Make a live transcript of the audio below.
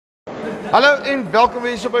Hallo en welkom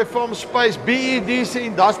weer by Farmspace, BED se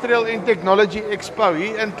Industrial and Technology Ekspo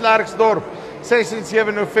hier in Klerksdorp, 6 en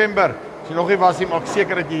 7 November. As jy nog nie was nie, maak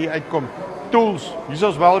seker dat jy hier uitkom. Tools, hier is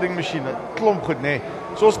ons welding masjiene, klomp goed, nee.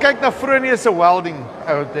 So ons kyk na Fronius se welding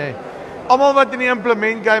out, nee. Almal wat in die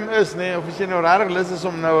implement game is, nee, of as jy nou regtig lus is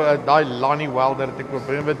om nou daai Lani welder te koop,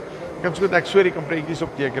 ek sweer die kan prentjies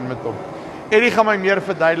opteken met hom. Eddie gaan my meer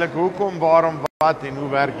verduidelik hoekom, waarom, wat en hoe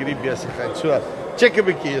werk hierdie besigheid. So, check 'n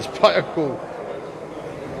bietjie, is baie cool.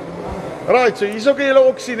 Right, so hierso kan julle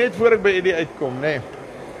ook sien net voor ek by Eddie uitkom, nê. Nee.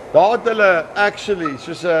 Daar het hulle actually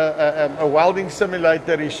soos 'n welding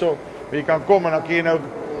simulator hierso, waar jy kan kom en dan kan jy nou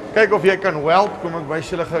kyk of jy kan weld. Kom ek wys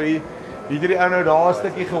julle gou hier. Hier die ou nou daar 'n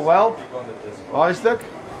stukkie geweld. Daai stuk.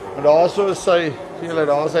 En daarso is sy, sien julle,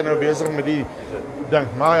 daar is hy nou besig met die ding.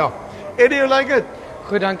 Maar ja, Eddie, hoe lyk dit?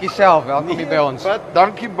 Goed, dankie self. Welkom hier by ons. Wat?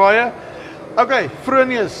 Dankie baie. Okay,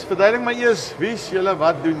 Fronius, verduidelik my eers, wie is julle,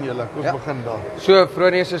 wat doen julle? Kom begin daar. So,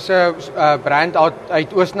 Fronius is 'n brand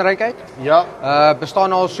uit Oostenryk uit. Ja.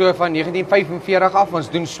 Bestaan al so van 1945 af. Ons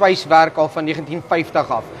doen swyswerk al van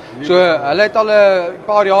 1950 af. So, hulle het al 'n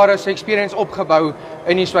paar jare se experience opgebou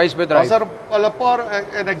in die swysbedryf. Daar's al 'n paar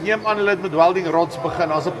en ek neem aan hulle het met welding rods begin.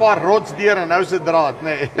 Daar's 'n paar rods deur en nou se draad, nê.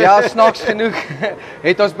 Nee. Ja, snaaks genoeg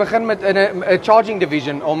het ons begin met 'n charging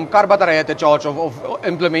division om karbatterye te charge of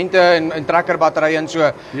implemente en trekkerbatterye en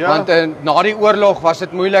so. Ja. Want na die oorlog was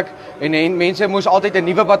dit moeilik en mense moes altyd 'n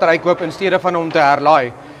nuwe battery koop in steede van om te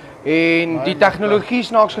herlaai. En die tegnologie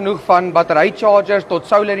snaaks genoeg van battery chargers tot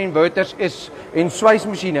solar inverters en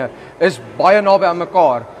swysmasjiene is baie naby aan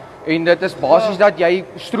mekaar. En dit is basies dat jy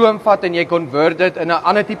stroom vat en jy convert dit in 'n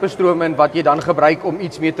ander tipe stroom in wat jy dan gebruik om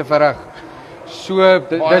iets mee te verrig. So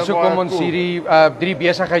dis hoekom ons hierdie 3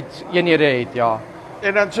 besigheidseenhede het, ja.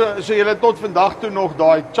 En dan so julle tot vandag toe nog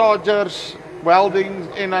daai chargers, welding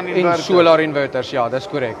en dan inverters. En solar inverters, ja, dis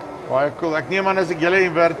korrek. Baie cool. Ek neem aan as ek julle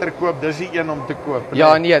inverter koop, dis die een om te koop.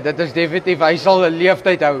 Ja, nee, dit is definitief, hy sal 'n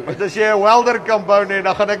leeftyd hou. Want as jy 'n welder kan bou, nee,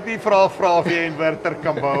 dan gaan ek nie vra of jy 'n inverter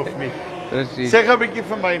kan bou of nie. Presies. Sê 'n bietjie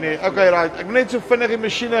vir my nee. Okay, right. Ek net so vinnig die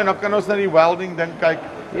masjiene en dan kan ons na die welding ding kyk.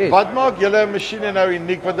 Yes. Wat maak julle masjiene nou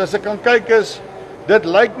uniek? Want as ek kan kyk is dit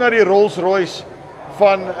lyk na die Rolls-Royce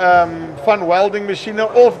van welding masjiene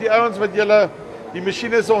of die ouens wat julle die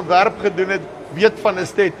masjiene se ontwerp gedoen het, weet van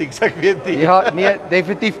aesthetics. Ek weet nie. Ja, nee,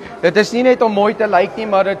 definitief. Dit is nie net om mooi te lyk nie,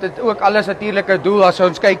 maar dit het ook alles natuurlike doel. As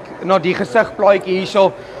ons kyk na die gesigplaatjie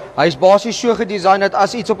hierso, hy's basies so gedesign dat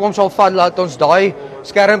as iets op hom sal val, laat ons daai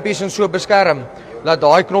skermpies en so beskerm. Laat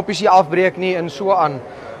daai knoppies nie afbreek nie en so aan.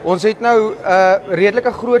 Ons het nou 'n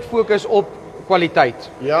redelike groot fokus op kwaliteit.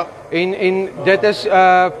 Ja. En dit is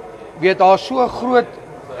weet daar so groot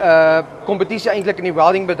kompetisie eintlik in die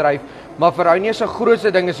weldingbedryf, maar Fronius se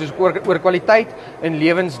grootste ding is oor kwaliteit en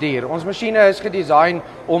lewensduur. Ons masjiene is gedesign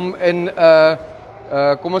om in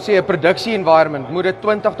kom ons sê 'n produksie environment moet dit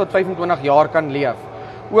 20 tot 25 jaar kan leef.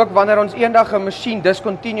 Ook wanneer ons eendag 'n masjien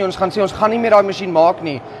discontinue, ons gaan sê ons gaan nie meer daai masjien maak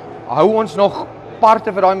nie, hou ons nog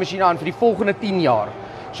parte vir daai masjien aan vir die volgende 10 jaar.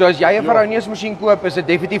 So as jy 'n Fronius masjien koop, is dit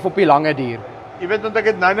definitief op die lange duur. Jy weet, want ek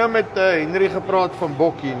het nou met Henry gepraat van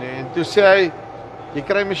Bokkie, nee, en toe sê hy, jy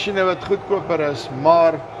kry masjiene wat goedkoper is,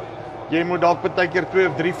 maar jy moet dalk baie keer 2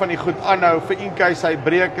 of 3 van die goed aanhou vir in case hy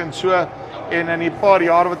breek en so, en in die paar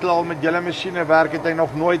jaar wat hulle al met julle masjiene werk, het hy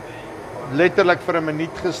nog nooit letterlik vir 'n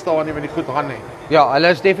minuut gestaan nie met die goed gaan nie. Ja, hulle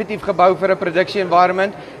is definitief gebou vir 'n produksie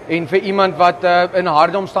environment en vir iemand wat in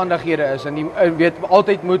harde omstandighede is en die weet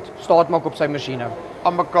altyd moet staat maak op sy masjiene.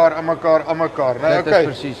 Aan mekaar. Nee, dit is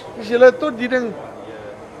presies. Dis julle tot die ding,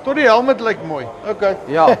 tot die helmet lyk mooi. Okay.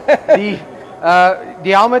 Ja,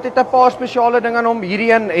 die helmet het 'n paar spesiale ding aan hom.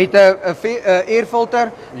 Hierdie een het 'n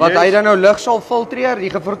airfilter wat hy dan nou lug sal filtreer. Die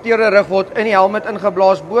gefiltreerde lug word in die helmet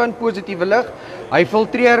ingeblaas bo in positiewe lug. Hy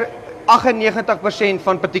filtreer 98%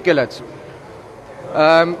 van particulates.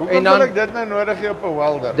 En dan ek dit nou nodig hê op 'n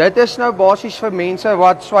welder. Dit is nou basies vir mense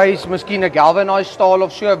wat swys, miskien 'n galvanized staal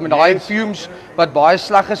of so met daai fumes wat baie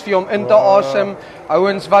sleg is vir hom in te asem.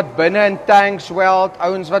 Ouens wat binne in tanks weld,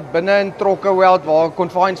 ouens wat binne in trokke weld waar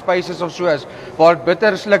confined spaces of so is, waar dit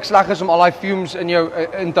bitterlik sleg is om al daai fumes in jou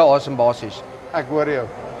in te asem basies. Ek hoor jou.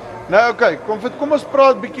 Nou okay, kom ons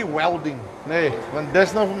praat bietjie welding, nee, want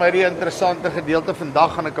dis nou vir my die interessante gedeelte.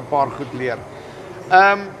 Vandag gaan ek 'n paar goed leer.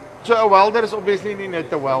 So 'n welder is obviously nie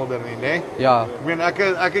net 'n welder nie, né? Ja. Ek meen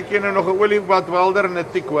ek ken nou nog 'n oliebad welder en 'n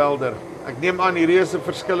TIG welder. Ek neem aan hierdie is 'n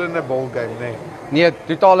verskillende ballgame, né? Nee,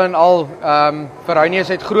 totaal en al. Fronius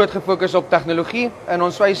het groot gefokus op tegnologie in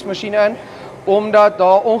ons swysmasjiene in, omdat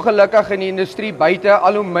daar ongelukkig in die industrie buite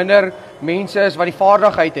al hoe minder mense is wat die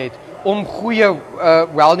vaardigheid het om goeie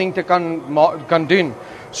welding te kan doen.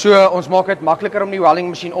 So ons maak dit makliker om die welding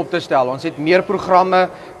masjien op te stel. Ons het meer programme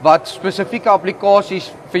wat spesifieke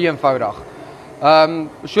applikasies vereenvoudig.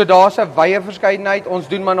 So daar's 'n wye verskeidenheid. Ons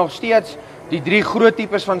doen maar nog steeds die 3 groot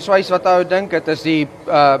tipes van swys wat ou dink. Dit is die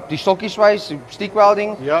stokkie swys, stick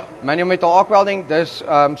welding, manual metal arc welding, dis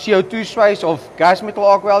CO2 swys of gas metal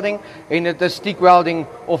arc welding en dit is stick welding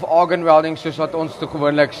of argon welding soos wat ons te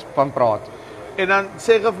gewoonlik van praat. En dan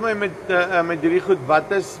sê gou vir my met hierdie goed,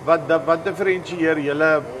 wat diferensieer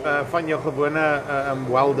julle van jou gewone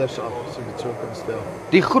welders af, as ek dit so kan stel?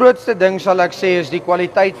 Die grootste ding sal ek sê is die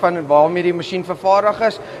kwaliteit van waarmee die masjien vervaardig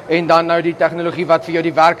is en dan nou die tegnologie wat vir jou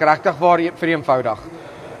die werk regtig vereenvoudig.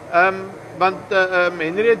 Want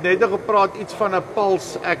Henry het net gepraat iets van 'n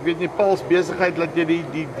puls, ek weet nie, puls besigheid dat jy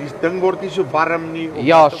die ding word nie so warm nie.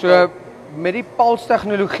 Ja, so met die puls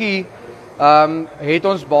tegnologie het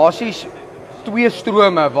ons basies 2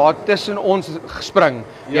 strome waar tussen ons spring.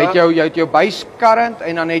 Jy het jou base current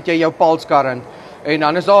en dan het jy jou pulse current. En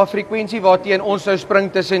dan is daar 'n frekwensie waarteen ons nou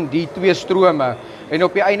spring tussen die 2 strome. En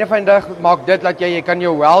op die einde van die dag maak dit dat jy kan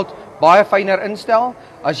jou weld baie fyner instel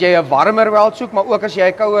as jy 'n warmer weld soek, maar ook as jy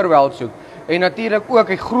 'n kouer weld soek. En natuurlik ook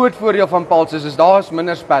 'n groot voordeel van pulse is daar is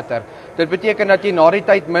minder spatter. Dit beteken dat jy na die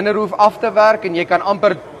tyd minder hoef af te werk en jy kan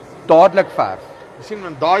amper dadelik verf. Sien,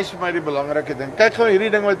 want daai is vir my die belangrike ding. Kyk gou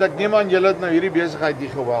hierdie ding wat ek neem aan julle het nou hierdie besigheid hier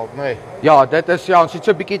geweld, nê? Nee. Ja, dit is ons het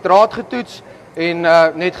so 'n bietjie draad getoets en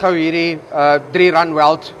net gou hierdie R3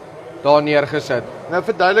 weld daar neergesit. Nou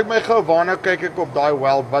verduidelik my gou waarna kyk ek op daai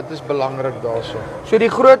weld, wat is belangrik daarso? So die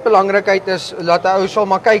groot belangrikheid is dat 'n ou sal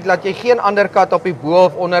maar kyk dat jy geen undercut op die bo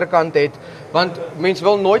of onderkant het, want mens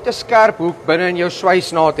wil nooit 'n skerp hoek binne in jou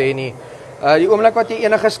swysnaad hê nie. Die oomblik wat jy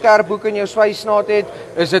enige skerp hoek in jou swysnaad het,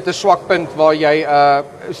 is dit 'n swak punt waar jy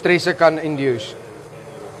stresse kan induce.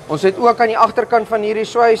 Ons het ook aan die agterkant van hierdie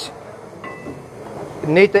swys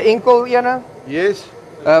net 'n enkel ene. Yes.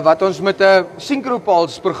 Wat ons met 'n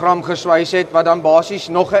synchropulse program geswys het wat dan basies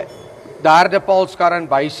nog 'n derde pulse current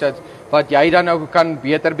bysit wat jy dan nou kan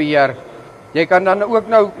beter beheer. Jy kan dan ook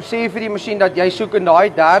nou sê vir die masjien dat jy soek in daai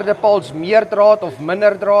derde pulse meer draad of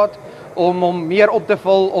minder draad om hom meer op te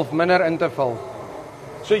vul of minder in te vul.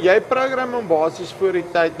 So jy program hom basies voor die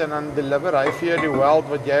tyd en dan deliver hy vir jou die weld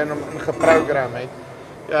wat jy in hom ingeprogram het.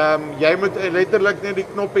 Jy moet letterlik net die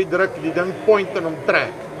knoppie druk, die ding point en hom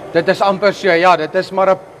trek. Dit is amper so, ja, dit is maar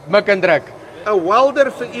 'n mik en druk. 'n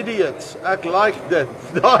Welder for idiots. Ek like dit.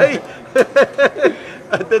 Daai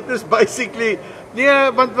dit is basically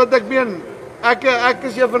nee, want wat ek meen, ek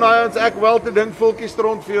is een van daai ons ek weld 'n ding volkie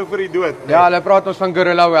stront vir jou vir die dood. Nee. Ja, hulle praat ons van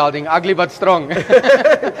guerrilla welding, ugly but strong.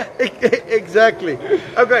 Exactly.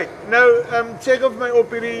 Okay, nou sê gou vir my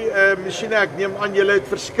op hierdie masjiene, ek neem aan julle het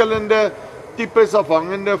verskillende tipes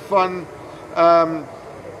afhangende van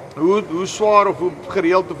hoe swaar of hoe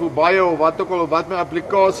gereeld of hoe baie of wat ook al of wat my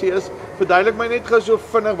applikasie is. Verduidelik my net gou so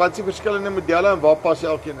vinnig wat se verskillende modelle en waar pas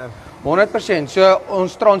elkeen in? 100%. So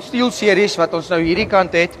ons Transsteel series wat ons nou hierdie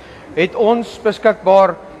kant het ons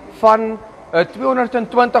beskikbaar van 'n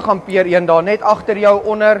 220 ampere een daar net agter jou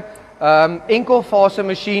onder enkel fase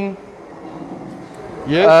masjien.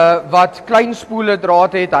 Yes. Wat klein spoele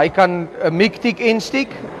draad het, hy kan 'n maklik insteek.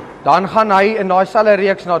 Dan gaan hy in daai selfe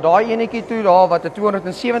reeks na daai enetjie toe daar wat 'n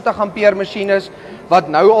 270 ampere masjien is wat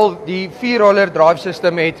nou al die 4-roller drive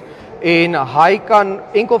system het en hy kan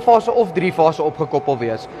enkelfase of 3-fase opgekoppel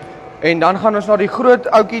wees. En dan gaan ons na die groot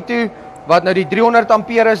ouetjie toe wat nou die 300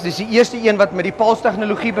 ampere is. Dis die eerste een wat met die pulse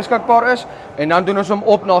tegnologie beskikbaar is en dan doen ons hom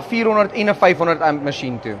op na 400 en 'n 500 amp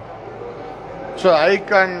masjien toe. So hy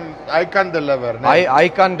kan deliver, né? Hy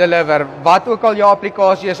kan deliver. Wat ook al jou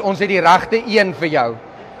applikasie is, ons het die regte een vir jou.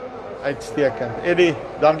 Uitstekend. Eddie,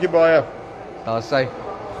 dankie baie. Daar's hy.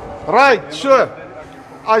 Right, so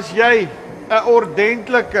as jy 'n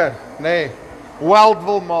ordentlike, weld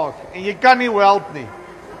wil maak en jy kan nie weld nie.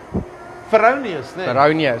 Fronius, né?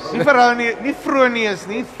 Fronius. Nie Fronius, nie Fronius,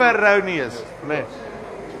 nie Fronius, né?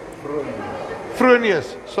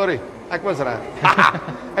 Fronius, sorry, ek was reg.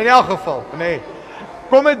 In elk geval,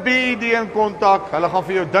 kom met BED in kontak. Hulle gaan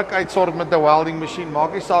vir jou dik uitsort met 'n welding masjien.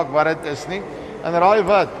 Maak nie saak wat dit is nie. En raai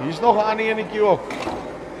wat? Hier's nog 'n ander enetjie ook.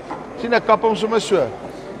 Sien ek kap hom sommer so.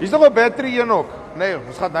 Hier's nog 'n battery een ook.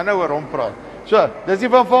 Ons gaan nou oor hom praat. So, dis die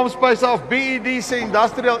van Farmspace af BED se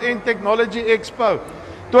Industrial and Technology Expo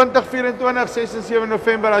 2024 6 en 7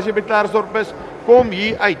 November as jy by Gereedskap is, kom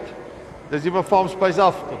hier uit. Dis die van Farmspace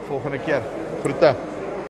af. Tot volgende keer. Groete.